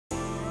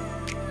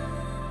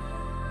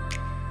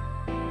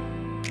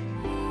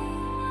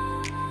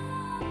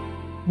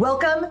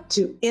Welcome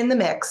to In the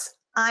Mix.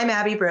 I'm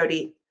Abby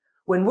Brody.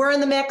 When we're in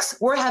the mix,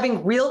 we're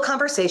having real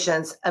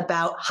conversations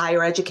about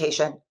higher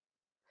education.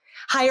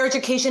 Higher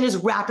education is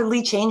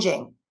rapidly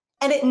changing,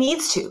 and it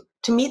needs to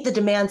meet the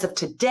demands of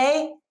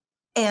today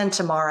and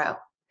tomorrow.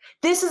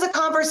 This is a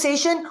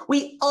conversation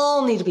we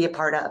all need to be a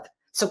part of.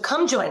 So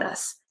come join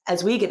us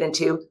as we get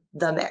into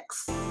the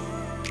mix.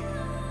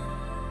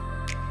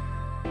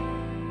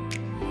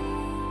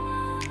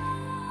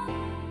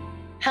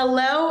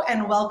 Hello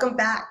and welcome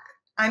back.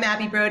 I'm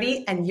Abby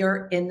Brody and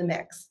you're in the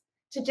mix.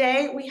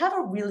 Today we have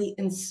a really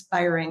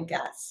inspiring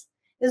guest.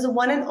 It is the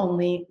one and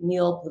only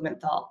Neil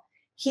Blumenthal.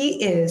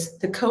 He is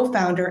the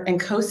co-founder and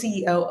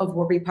co-CEO of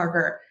Warby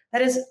Parker.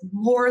 That is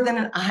more than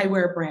an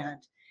eyewear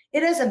brand.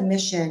 It is a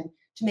mission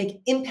to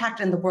make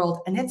impact in the world,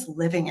 and it's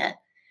living it.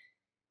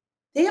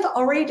 They have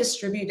already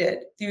distributed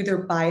through their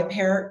Buy a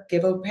Pair,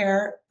 Give a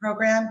Pair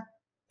program,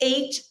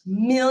 8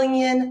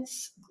 million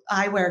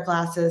eyewear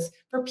glasses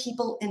for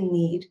people in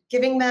need,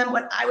 giving them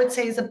what I would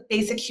say is a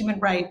basic human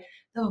right,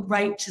 the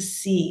right to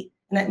see.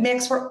 And at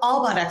MYX, we're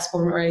all about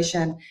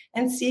exploration,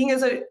 and seeing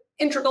is an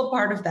integral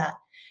part of that.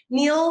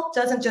 Neil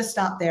doesn't just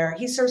stop there.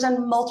 He serves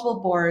on multiple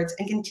boards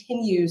and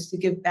continues to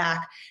give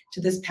back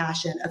to this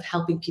passion of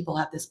helping people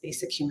have this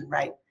basic human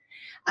right.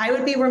 I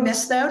would be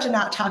remiss, though, to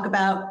not talk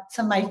about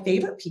some of my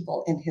favorite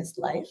people in his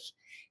life.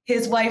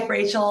 His wife,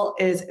 Rachel,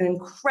 is an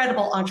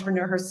incredible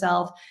entrepreneur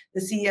herself, the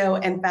CEO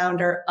and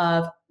founder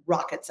of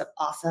Rockets of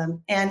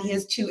Awesome, and he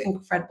has 2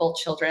 incredible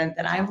children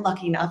that I'm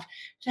lucky enough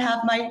to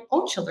have my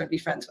own children be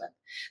friends with.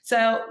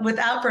 So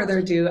without further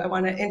ado, I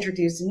want to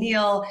introduce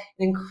Neil,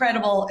 an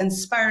incredible,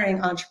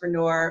 inspiring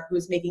entrepreneur who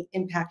is making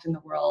impact in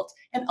the world,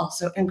 and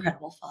also an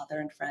incredible father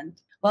and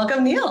friend.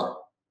 Welcome,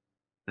 Neil.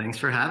 Thanks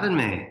for having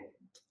me.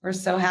 We're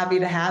so happy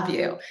to have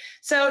you.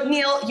 So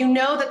Neil, you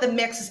know that the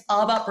MYX is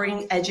all about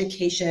bringing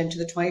education to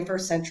the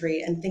 21st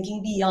century and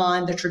thinking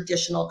beyond the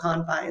traditional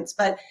confines,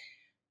 but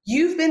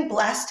you've been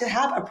blessed to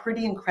have a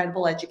pretty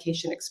incredible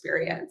education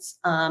experience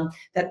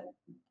that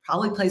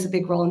probably plays a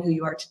big role in who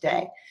you are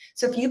today.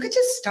 So if you could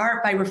just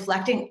start by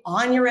reflecting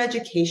on your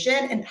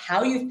education and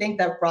how you think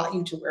that brought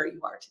you to where you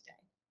are today.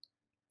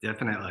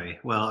 Definitely.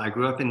 Well, I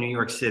grew up in New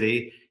York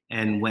City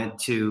and went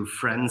to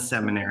Friends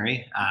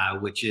Seminary,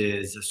 which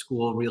is a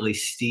school really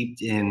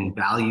steeped in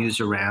values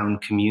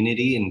around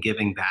community and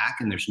giving back.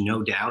 And there's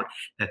no doubt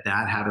that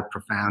that had a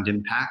profound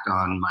impact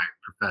on my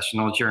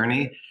professional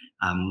journey.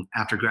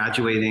 After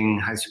graduating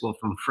high school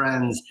from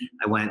Friends,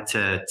 I went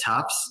to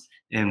Tufts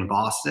in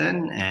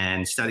Boston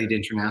and studied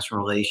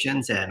international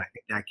relations. And I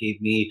think that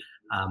gave me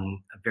a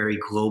very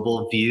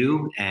global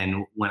view.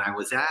 And when I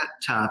was at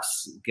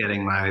Tufts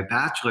getting my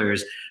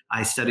bachelor's,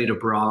 I studied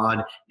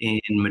abroad in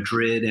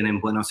Madrid and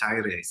in Buenos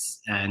Aires.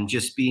 And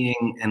just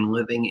being and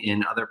living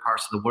in other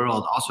parts of the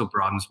world also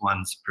broadens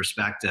one's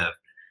perspective.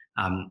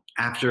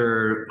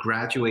 After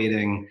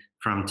graduating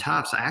from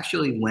Tufts, I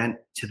actually went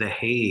to The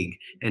Hague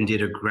and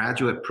did a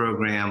graduate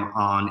program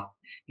on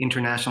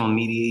international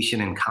mediation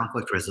and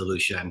conflict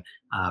resolution.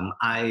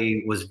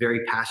 I was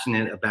very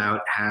passionate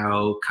about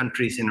how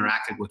countries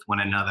interacted with one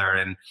another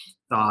and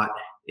thought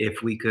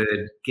if we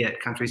could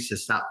get countries to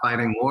stop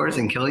fighting wars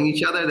and killing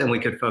each other, then we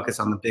could focus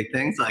on the big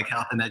things like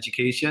health and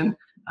education.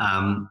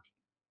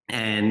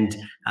 And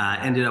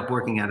ended up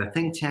working at a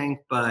think tank,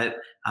 but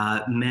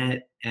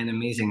met an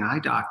amazing eye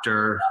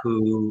doctor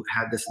who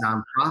had this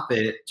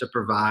nonprofit to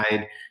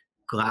provide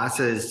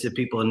glasses to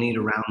people in need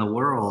around the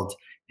world,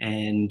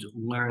 and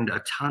learned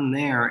a ton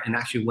there, and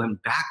actually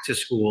went back to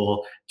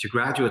school, to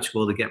graduate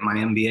school, to get my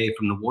MBA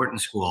from the Wharton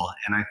School.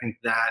 And I think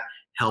that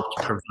helped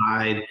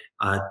provide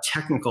a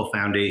technical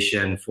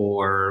foundation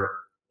for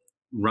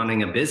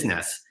running a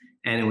business.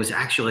 And it was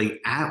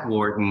actually at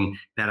Wharton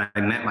that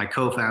I met my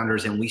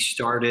co-founders, and we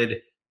started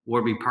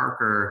Warby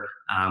Parker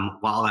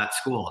while at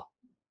school.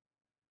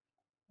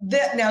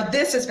 Now,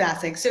 this is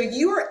fascinating. So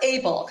you were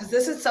able, because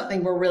this is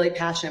something we're really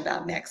passionate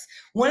about, MYX.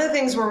 One of the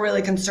things we're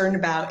really concerned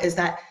about is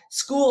that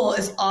school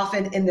is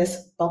often in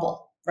this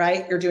bubble,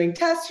 right? You're doing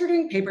tests, you're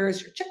doing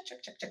papers, you're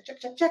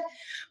check.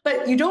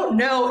 But you don't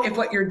know if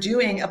what you're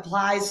doing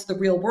applies to the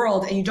real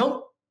world, and you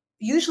don't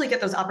usually get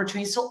those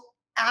opportunities till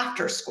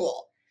after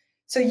school.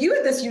 So you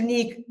had this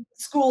unique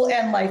school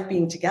and life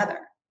being together.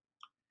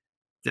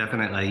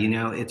 Definitely. You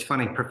know, it's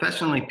funny,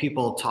 professionally,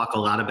 people talk a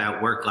lot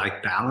about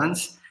work-life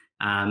balance.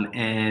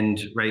 And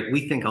right,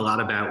 we think a lot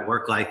about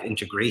work-life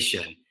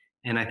integration.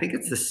 And I think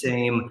it's the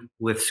same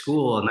with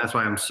school. And that's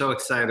why I'm so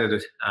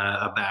excited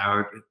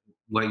about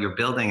what you're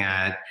building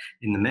at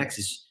in the MYX,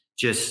 is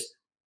just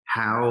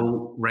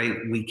how, right,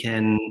 we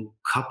can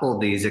couple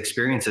these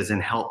experiences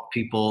and help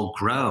people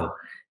grow.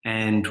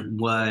 And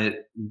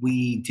what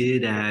we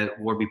did at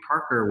Warby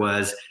Parker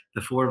was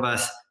the 4 of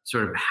us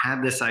sort of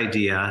had this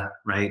idea,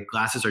 right?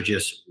 Glasses are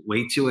just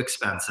way too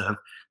expensive.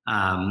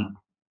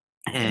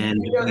 And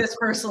you know this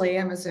personally,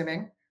 I'm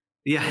assuming.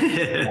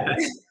 Yeah.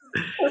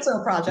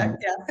 Personal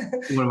project, yeah.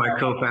 One of my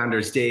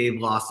co-founders,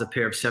 Dave, lost a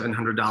pair of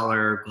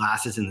 $700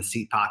 glasses in the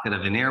seat pocket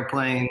of an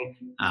airplane.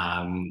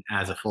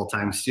 As a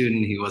full-time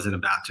student, he wasn't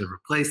about to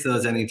replace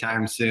those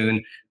anytime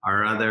soon.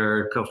 Our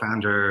other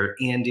co-founder,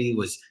 Andy,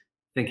 was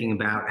thinking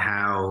about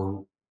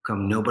how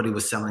come nobody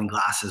was selling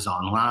glasses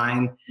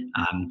online.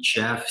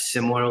 Jeff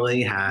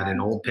similarly had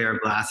an old pair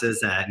of glasses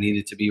that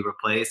needed to be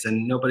replaced,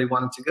 and nobody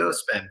wanted to go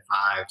spend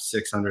 $500,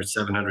 $600,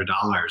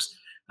 $700.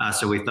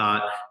 So we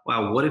thought,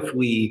 well, what if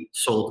we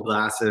sold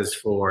glasses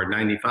for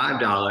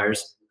 $95,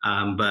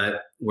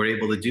 but we're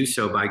able to do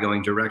so by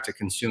going direct to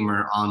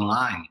consumer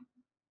online?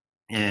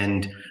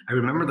 And I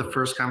remember the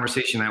first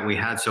conversation that we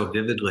had so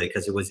vividly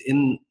because it was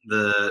in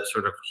the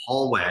sort of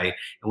hallway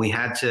and we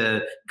had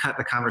to cut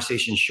the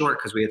conversation short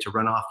because we had to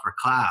run off for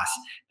class.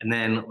 And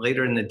then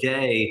later in the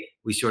day,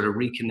 we sort of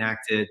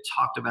reconnected,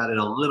 talked about it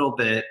a little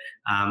bit.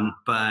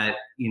 But,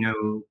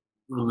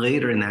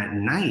 later in that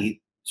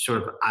night,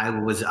 sort of I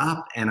was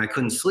up and I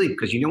couldn't sleep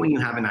because when you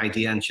have an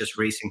idea and it's just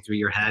racing through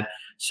your head.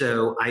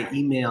 So I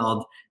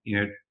emailed,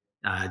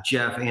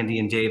 Jeff, Andy,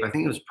 and Dave. I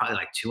think it was probably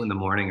like 2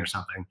 a.m. or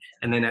something.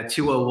 And then at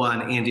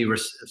 2:01, Andy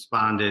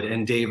responded,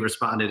 and Dave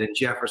responded, and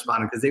Jeff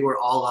responded because they were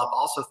all up,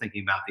 also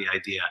thinking about the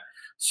idea.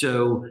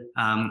 So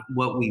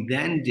what we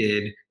then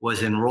did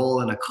was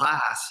enroll in a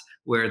class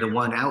where the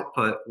one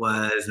output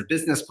was a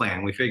business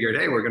plan. We figured,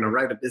 hey, we're going to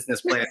write a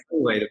business plan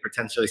anyway to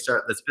potentially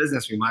start this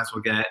business. We might as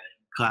well get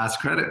class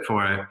credit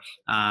for it.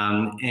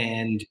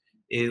 And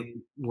it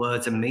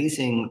was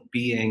amazing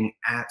being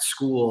at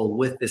school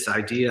with this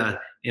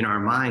idea in our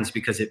minds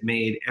because it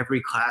made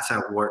every class at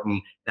Wharton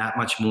that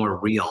much more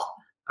real,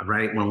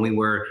 right? When we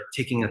were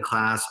taking a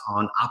class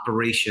on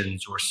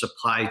operations or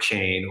supply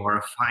chain or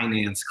a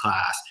finance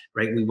class,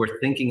 right? We were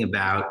thinking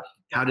about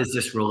how does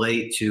this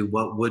relate to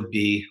what would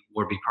be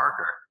Warby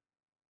Parker?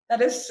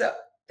 That is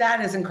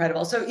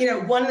incredible. So,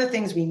 one of the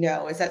things we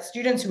know is that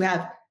students who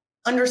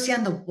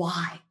understand the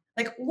why,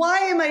 like, why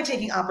am I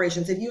taking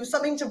operations? If you have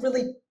something to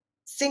really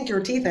sink your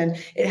teeth in,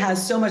 it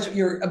has so much,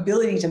 your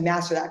ability to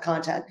master that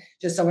content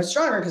just so much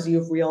stronger because you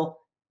have real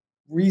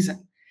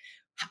reason.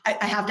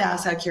 I have to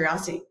ask out of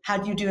curiosity, how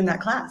did you do in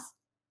that class?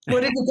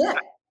 What did you get?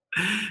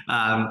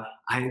 I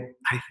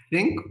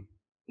think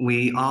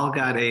we all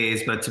got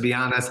A's, but to be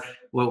honest,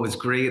 what was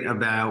great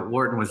about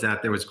Wharton was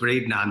that there was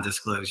grade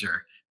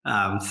non-disclosure.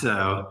 I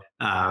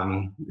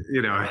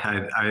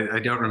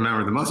don't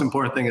remember. The most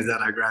important thing is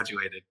that I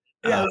graduated.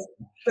 Yes,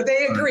 but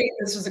they agree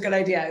this was a good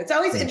idea. It's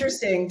always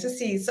interesting to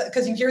see,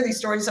 because you hear these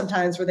stories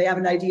sometimes where they have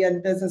an idea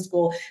in business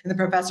school and the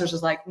professor's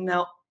just like,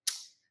 no,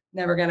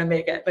 never going to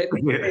make it. But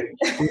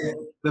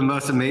the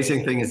most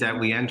amazing thing is that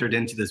we entered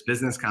into this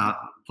business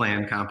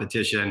plan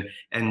competition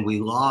and we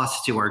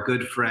lost to our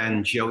good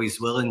friend Joey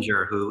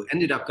Zwillinger, who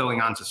ended up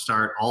going on to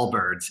start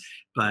Allbirds.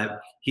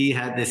 But he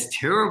had this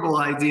terrible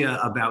idea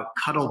about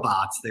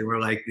cuddlebots. They were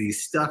like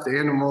these stuffed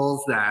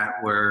animals that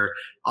were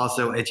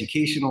also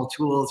educational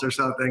tools or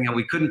something. And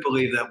we couldn't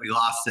believe that we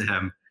lost to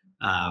him.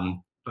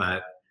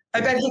 But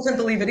I bet he couldn't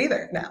believe it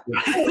either now.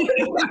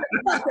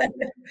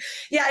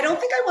 Yeah, I don't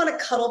think I want a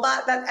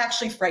cuddlebot. That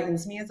actually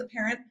frightens me as a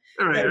parent.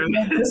 Right.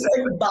 This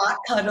like bot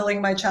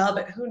cuddling my child,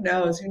 but who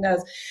knows?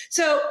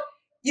 So,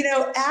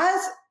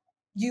 as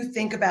you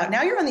think about,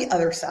 now you're on the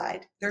other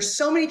side. There's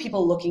so many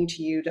people looking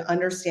to you to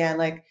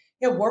understand,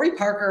 Warby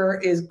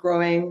Parker is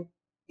growing,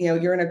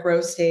 you're in a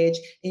growth stage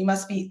and you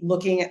must be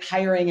looking at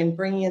hiring and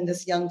bringing in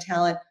this young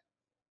talent.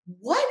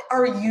 What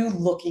are you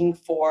looking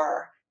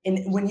for? And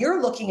when you're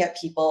looking at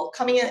people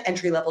coming in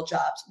entry-level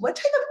jobs, what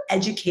type of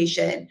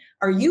education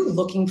are you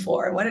looking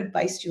for? And what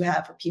advice do you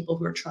have for people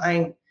who are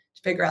trying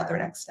to figure out their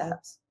next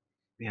steps?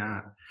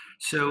 Yeah.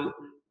 So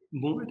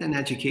more than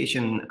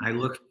education, I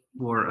look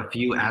for a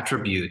few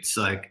attributes,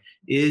 like,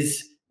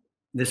 is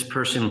this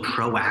person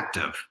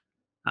proactive?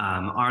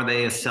 Are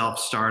they a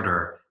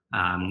self-starter?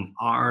 Do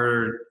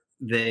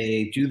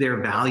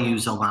their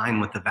values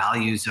align with the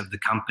values of the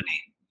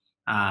company?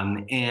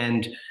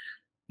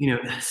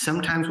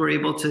 Sometimes we're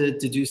able to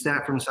deduce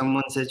that from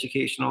someone's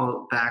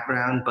educational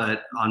background,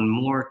 but on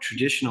more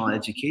traditional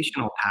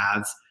educational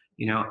paths,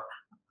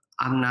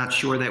 I'm not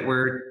sure that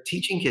we're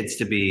teaching kids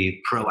to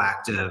be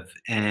proactive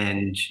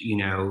and,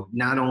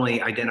 not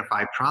only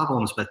identify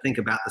problems, but think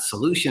about the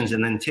solutions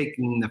and then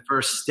taking the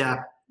first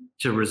step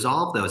to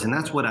resolve those. And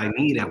that's what I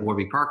need at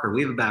Warby Parker.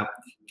 We have about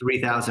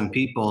 3,000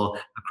 people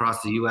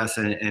across the US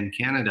and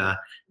Canada.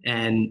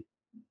 And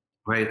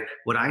right,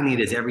 what I need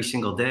is every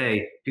single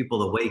day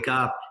people to wake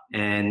up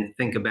and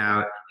think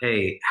about,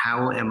 hey,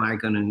 how am I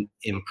going to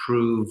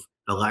improve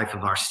the life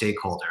of our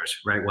stakeholders,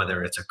 right?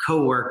 Whether it's a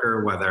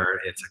coworker, whether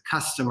it's a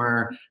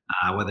customer,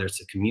 whether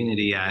it's a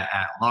community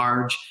at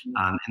large.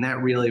 And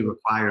that really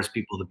requires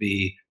people to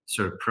be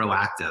sort of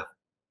proactive.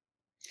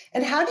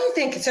 And how do you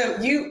think, so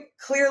you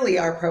clearly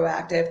are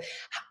proactive.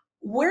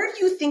 Where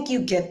do you think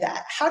you get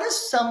that? How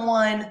does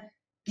someone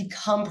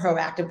become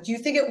proactive? Do you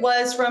think it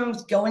was from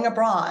going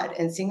abroad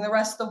and seeing the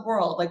rest of the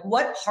world? Like,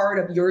 what part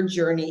of your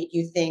journey do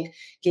you think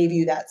gave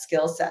you that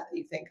skill set that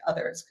you think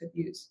others could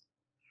use?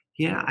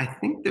 Yeah, I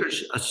think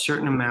there's a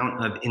certain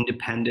amount of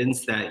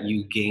independence that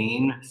you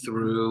gain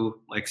through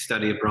like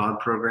study abroad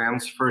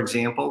programs, for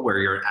example, where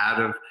you're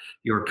out of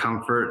your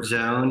comfort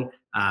zone,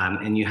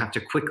 and you have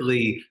to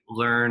quickly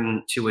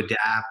learn to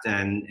adapt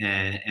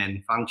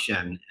and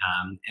function.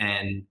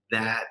 And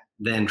that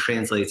then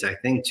translates, I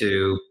think,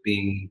 to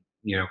being,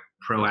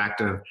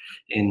 proactive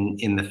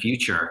in the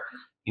future.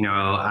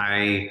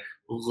 I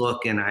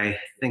look and I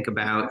think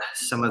about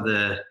some of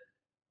the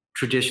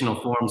traditional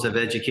forms of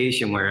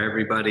education where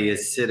everybody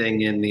is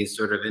sitting in these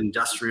sort of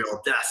industrial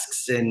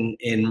desks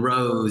in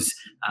rows,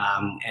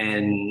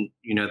 and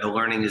the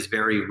learning is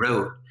very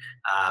rote,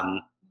 um,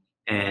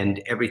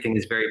 and everything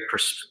is very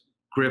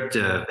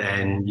prescriptive,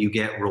 and you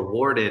get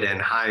rewarded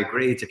and high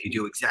grades if you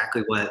do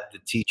exactly what the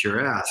teacher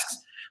asks.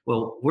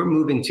 Well, we're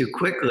moving too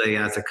quickly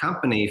as a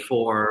company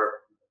for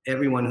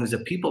everyone who's a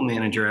people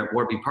manager at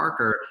Warby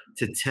Parker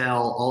to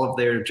tell all of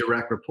their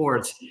direct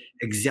reports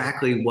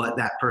exactly what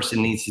that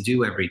person needs to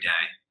do every day,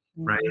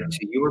 right? Mhm.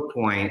 To your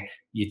point,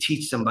 you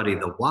teach somebody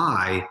the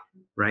why,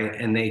 right?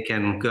 And they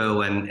can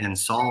go and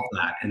solve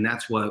that. And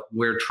that's what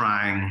we're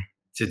trying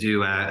to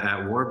do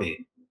at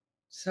Warby.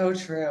 So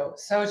true.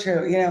 So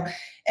true.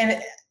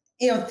 And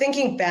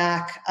thinking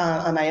back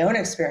on my own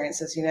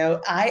experiences,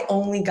 I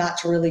only got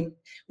to really,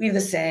 we have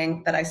the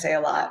saying that I say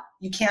a lot: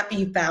 you can't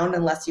be found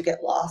unless you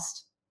get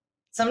lost.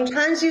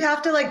 Sometimes you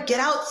have to like get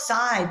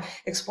outside,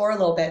 explore a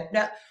little bit.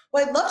 Now,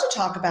 what I'd love to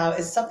talk about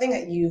is something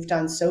that you've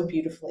done so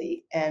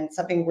beautifully and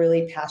something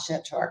really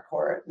passionate to our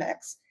core at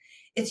MYX.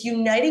 It's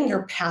uniting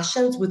your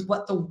passions with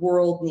what the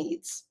world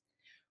needs,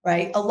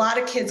 right? A lot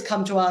of kids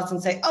come to us and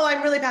say, "Oh,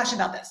 I'm really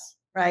passionate about this,"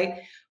 right?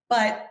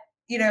 But,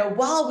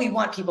 while we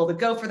want people to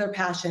go for their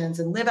passions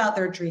and live out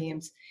their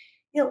dreams,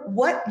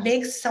 what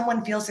makes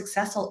someone feel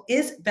successful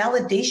is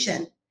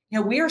validation.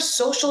 We are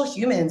social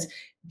humans.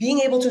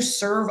 Being able to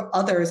serve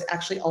others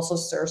actually also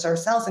serves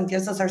ourselves and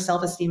gives us our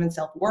self-esteem and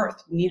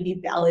self-worth. We need to be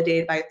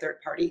validated by a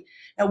third party.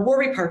 Now,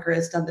 Warby Parker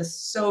has done this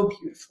so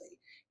beautifully.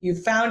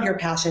 You've found your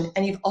passion,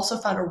 and you've also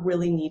found a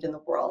really need in the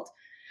world.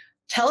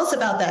 Tell us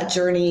about that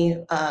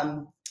journey,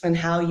 and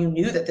how you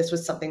knew that this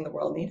was something the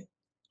world needed.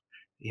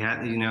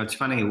 Yeah, it's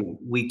funny.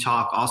 We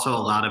talk also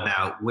a lot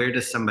about where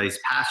does somebody's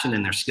passion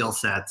and their skill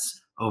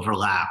sets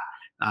overlap,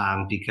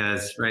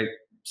 because, right,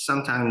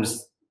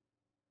 sometimes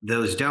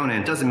those don't.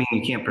 And it doesn't mean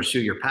you can't pursue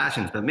your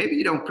passions, but maybe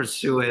you don't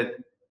pursue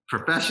it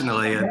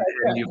professionally. And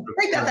you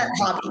Make that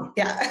hobby.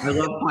 I Yeah.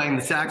 love playing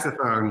the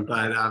saxophone,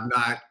 but I'm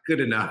not good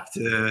enough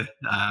to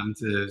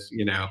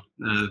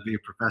be a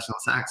professional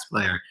sax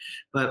player.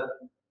 But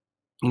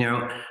you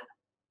know,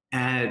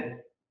 at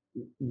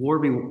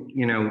Warby,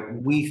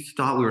 we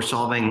thought we were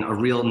solving a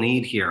real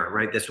need here,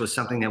 right? This was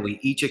something that we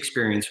each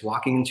experienced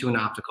walking into an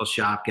optical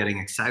shop, getting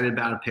excited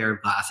about a pair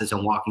of glasses,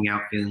 and walking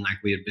out feeling like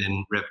we had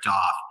been ripped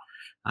off.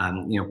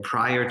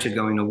 Prior to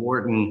going to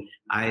Wharton,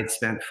 I had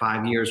spent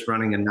 5 years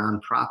running a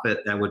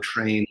nonprofit that would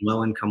train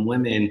low-income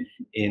women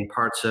in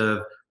parts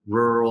of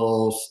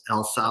rural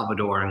El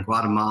Salvador and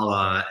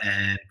Guatemala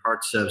and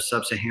parts of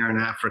sub-Saharan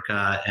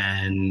Africa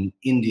and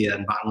India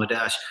and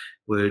Bangladesh,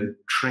 would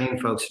train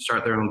folks to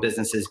start their own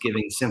businesses,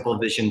 giving simple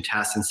vision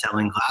tests and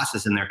selling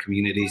glasses in their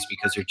communities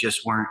because there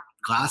just weren't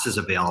glasses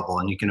available.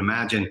 And you can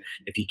imagine,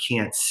 if you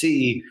can't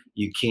see,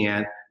 you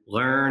can't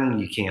learn,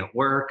 you can't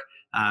work.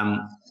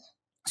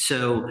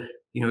 So,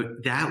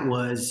 that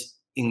was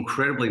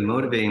incredibly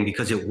motivating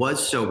because it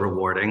was so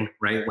rewarding,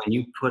 right? When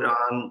you put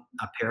on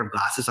a pair of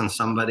glasses on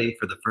somebody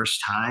for the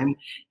first time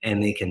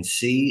and they can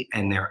see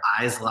and their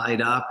eyes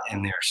light up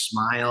and their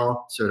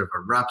smile sort of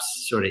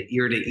erupts sort of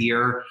ear to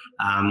ear,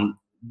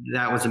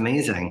 that was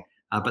amazing.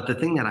 But the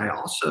thing that I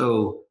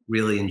also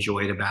really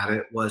enjoyed about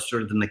it was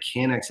sort of the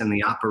mechanics and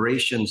the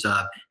operations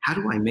of how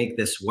do I make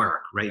this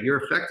work, right? You're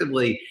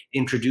effectively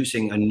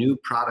introducing a new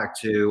product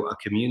to a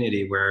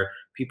community where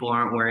people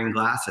aren't wearing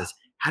glasses.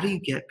 How do you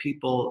get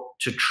people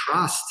to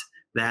trust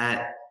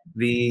that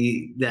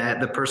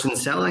the person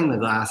selling the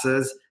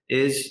glasses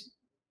is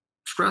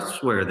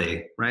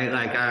trustworthy, right?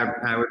 Like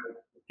I would,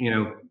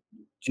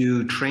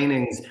 do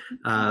trainings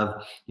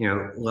of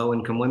low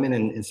income women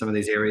in some of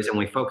these areas, and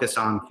we focus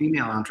on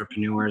female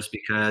entrepreneurs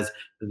because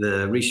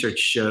the research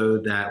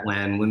showed that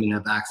when women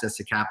have access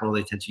to capital,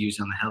 they tend to use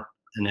on the health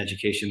and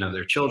education of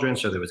their children.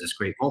 So there was this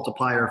great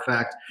multiplier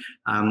effect.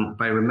 But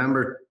I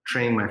remember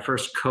training my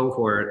first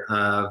cohort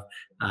of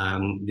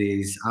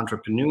these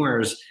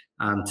entrepreneurs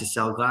to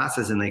sell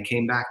glasses, and they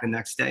came back the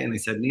next day and they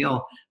said,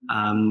 Neil,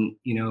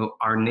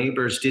 our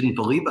neighbors didn't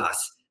believe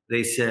us.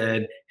 They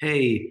said,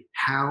 hey,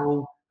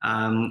 how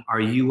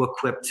are you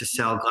equipped to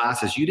sell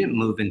glasses? You didn't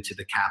move into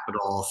the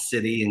capital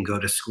city and go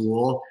to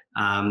school.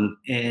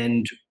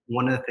 And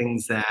one of the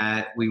things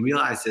that we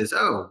realized is,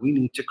 we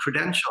need to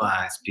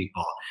credentialize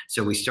people.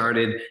 So we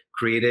started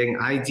creating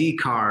ID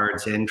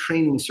cards and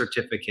training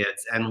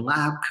certificates and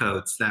lab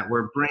coats that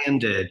were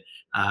branded.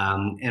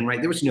 And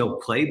there was no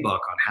playbook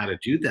on how to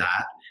do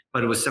that,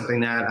 but it was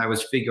something that I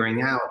was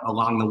figuring out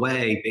along the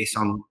way based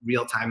on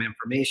real-time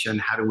information.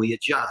 How do we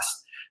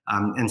adjust?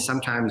 And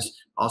sometimes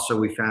also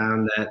we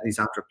found that these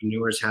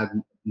entrepreneurs had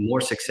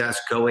more success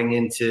going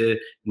into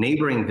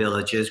neighboring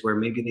villages where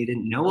maybe they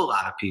didn't know a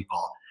lot of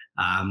people.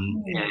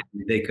 And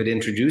they could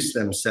introduce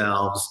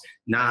themselves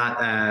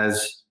not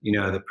as,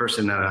 the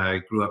person that I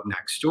grew up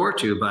next door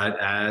to, but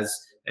as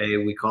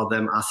we call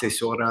them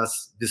asesoras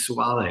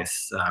visuales,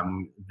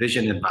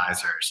 vision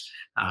advisors.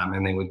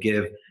 And they would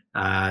give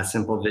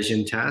simple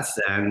vision tests,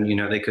 and,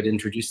 they could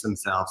introduce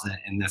themselves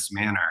in this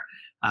manner.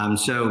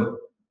 So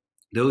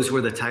those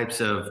were the types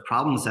of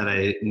problems that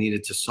I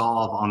needed to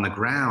solve on the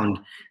ground.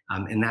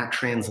 And that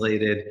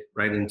translated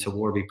right into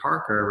Warby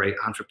Parker, right?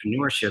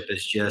 Entrepreneurship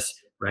is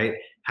just, right?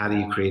 How do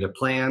you create a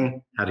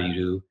plan? How do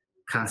you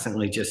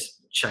constantly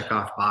just check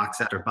off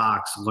box after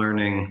box,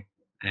 learning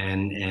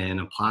and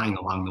applying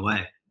along the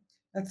way?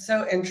 That's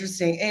so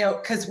interesting.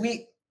 Because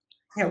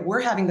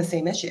we're having the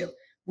same issue.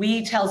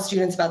 We tell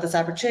students about this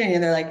opportunity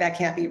and they're like, that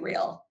can't be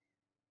real.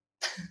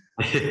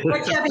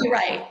 That can't be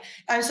right.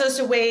 I'm supposed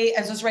to wait.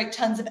 I'm supposed to write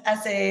tons of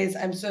essays.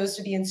 I'm supposed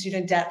to be in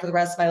student debt for the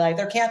rest of my life.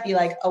 There can't be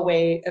like a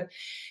way.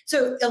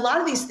 So a lot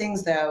of these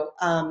things, though,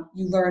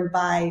 you learn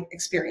by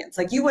experience.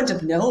 Like you wouldn't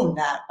have known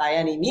that by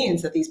any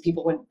means, that these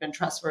people wouldn't have been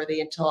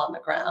trustworthy until on the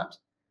ground.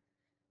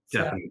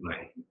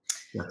 Definitely.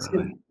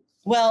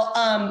 Well,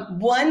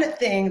 one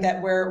thing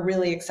that we're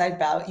really excited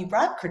about, you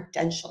brought up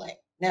credentialing.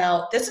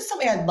 Now, this is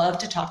something I'd love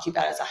to talk to you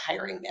about as a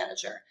hiring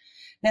manager.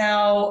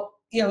 Now,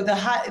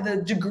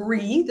 the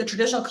degree, the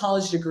traditional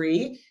college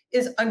degree,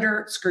 is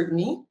under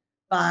scrutiny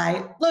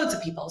by loads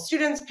of people,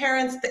 students,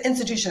 parents. The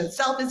institution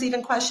itself is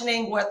even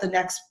questioning what the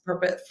next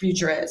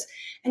future is.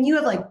 And you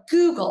have like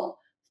Google,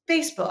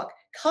 Facebook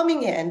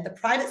coming in, the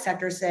private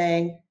sector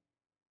saying,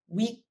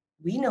 we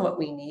know what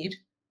we need.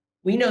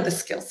 We know the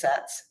skill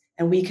sets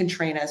and we can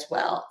train as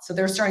well. So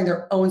they're starting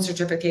their own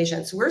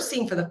certification. So we're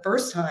seeing for the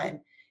first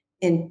time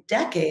in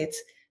decades,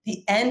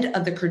 the end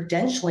of the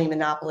credentialing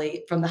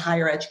monopoly from the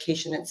higher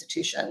education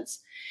institutions.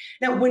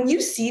 Now, when you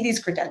see these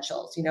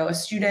credentials, a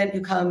student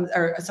who comes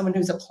or someone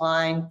who's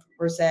applying,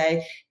 per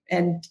se,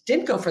 and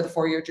didn't go for the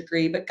 4-year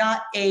degree, but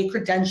got a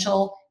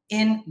credential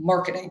in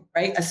marketing,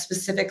 right? A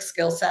specific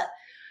skill set.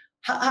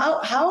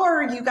 How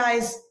are you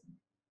guys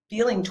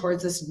feeling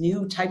towards this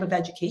new type of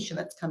education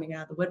that's coming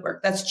out of the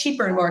woodwork that's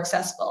cheaper and more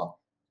accessible?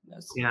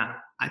 Yeah,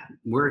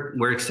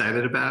 we're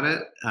excited about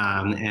it.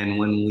 And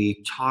when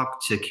we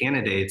talk to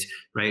candidates,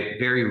 right,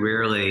 very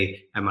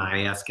rarely am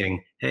I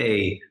asking,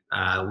 hey,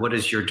 what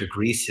does your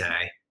degree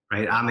say?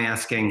 Right? I'm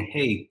asking,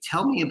 hey,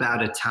 tell me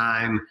about a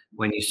time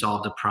when you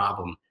solved a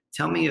problem.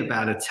 Tell me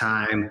about a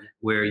time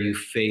where you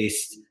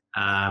faced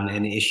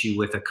an issue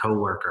with a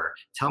coworker.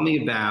 Tell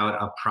me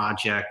about a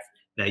project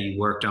that you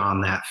worked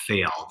on that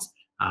failed.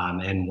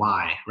 And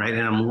why, right?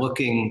 And I'm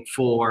looking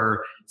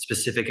for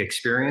specific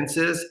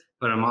experiences,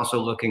 but I'm also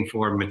looking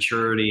for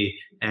maturity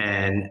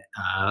and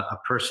a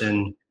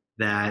person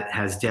that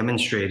has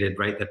demonstrated,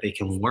 right, that they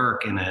can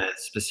work in a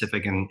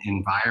specific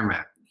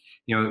environment.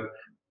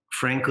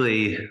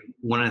 Frankly,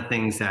 one of the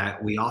things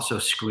that we also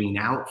screen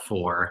out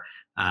for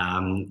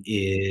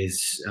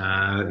is,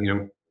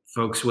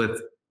 folks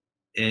with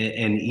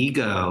an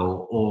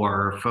ego,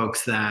 or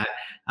folks that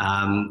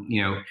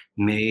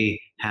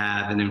may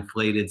have an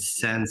inflated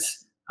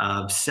sense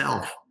of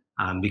self,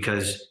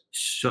 because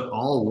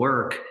all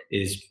work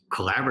is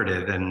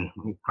collaborative and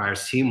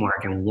requires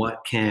teamwork. And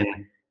what can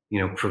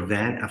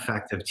prevent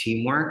effective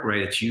teamwork,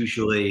 right? It's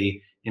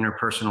usually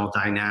interpersonal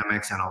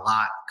dynamics, and a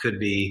lot could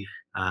be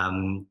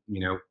come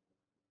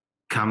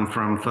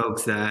from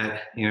folks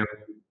that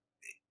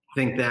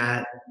think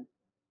that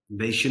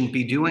they shouldn't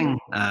be doing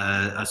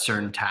a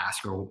certain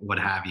task or what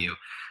have you.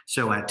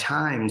 So at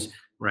times,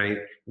 right,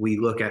 we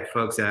look at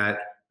folks that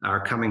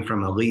are coming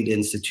from elite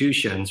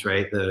institutions,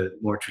 right, the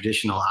more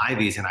traditional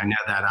Ivies, and I know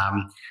that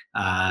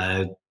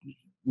I'm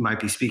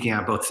might be speaking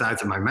out both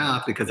sides of my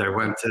mouth because I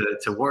went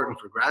to Wharton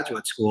for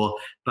graduate school,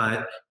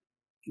 but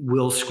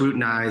we'll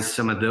scrutinize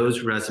some of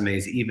those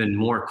resumes even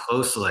more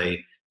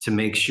closely to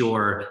make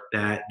sure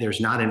that there's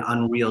not an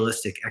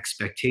unrealistic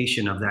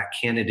expectation of that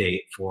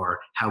candidate for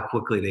how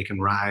quickly they can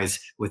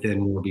rise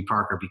within Warby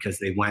Parker because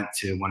they went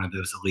to one of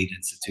those elite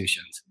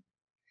institutions.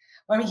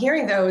 What I'm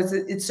hearing, though, is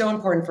it's so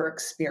important for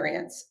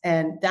experience.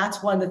 And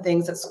that's one of the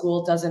things that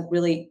school doesn't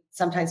really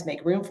sometimes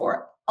make room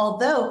for.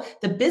 Although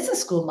the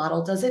business school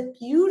model does it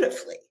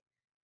beautifully,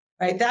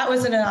 right? That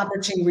was an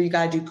opportunity where you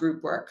got to do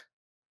group work.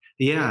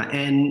 Yeah.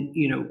 And,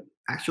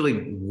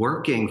 actually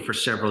working for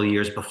several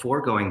years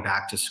before going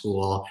back to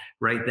school,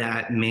 right,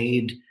 that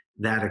made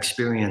that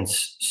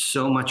experience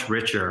so much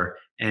richer.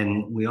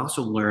 And we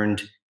also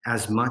learned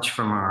as much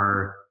from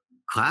our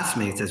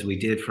classmates as we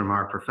did from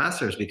our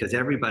professors, because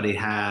everybody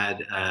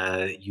had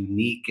a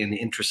unique and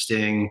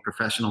interesting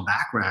professional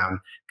background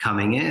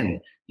coming in,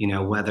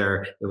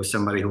 whether it was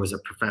somebody who was a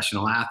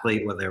professional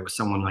athlete, whether it was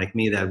someone like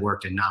me that had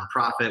worked in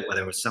nonprofit,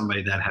 whether it was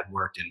somebody that had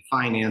worked in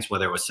finance,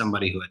 whether it was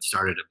somebody who had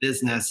started a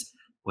business,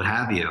 what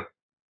have you.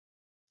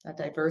 That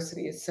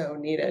diversity is so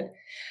needed.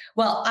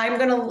 Well, I'm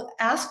going to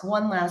ask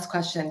one last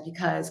question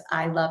because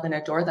I love and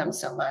adore them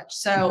so much.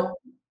 So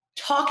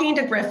talking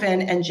to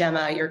Griffin and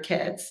Gemma, your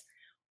kids,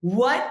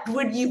 what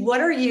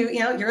are you,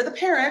 you're the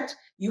parent,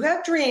 you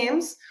have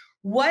dreams.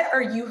 What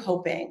are you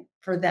hoping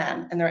for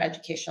them and their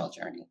educational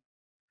journey?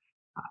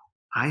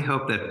 I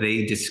hope that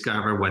they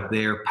discover what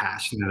they're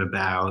passionate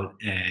about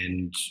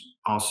and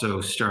also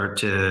start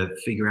to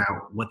figure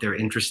out what they're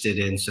interested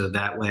in so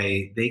that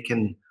way they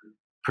can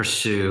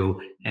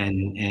pursue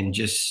and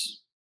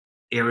just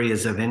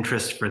areas of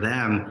interest for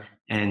them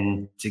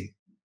and to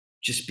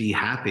just be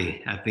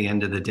happy at the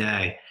end of the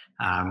day.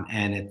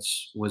 And it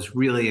was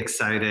really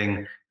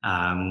exciting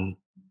to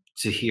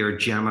hear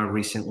Gemma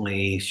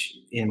recently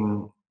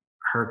in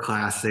her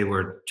class. They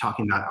were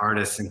talking about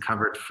artists and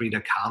covered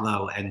Frida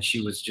Kahlo, and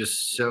she was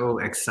just so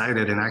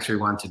excited and actually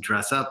wanted to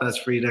dress up as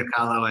Frida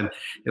Kahlo. And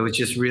it was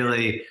just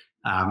really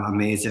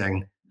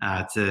amazing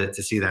to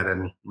see that.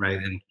 And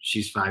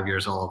she's 5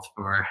 years old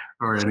for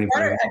anybody.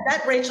 I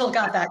bet Rachel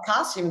got that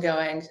costume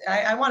going.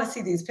 I want to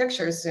see these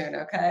pictures soon.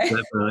 Okay.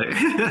 Definitely.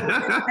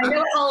 I know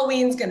what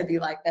Halloween's going to be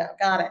like now.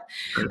 Got it.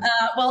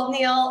 Well,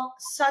 Neil,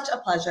 such a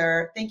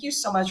pleasure. Thank you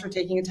so much for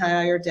taking time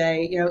out of your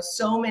day.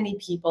 So many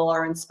people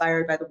are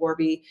inspired by the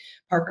Warby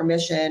Parker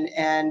mission,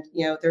 and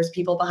there's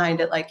people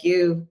behind it like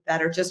you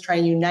that are just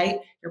trying to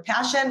unite your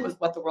passion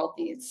with what the world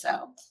needs.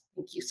 So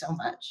thank you so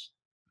much.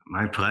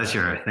 My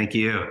pleasure. Thank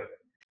you.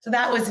 So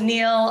that was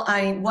Neil.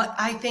 What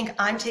I think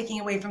I'm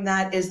taking away from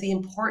that is the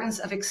importance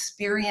of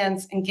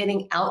experience and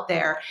getting out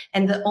there.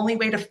 And the only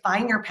way to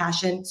find your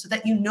passion so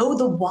that you know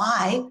the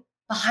why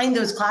behind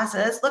those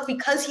classes. Look,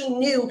 because he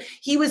knew,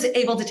 he was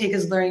able to take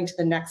his learning to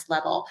the next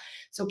level.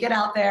 So get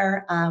out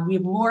there. We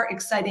have more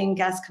exciting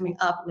guests coming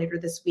up later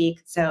this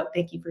week. So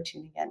thank you for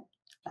tuning in.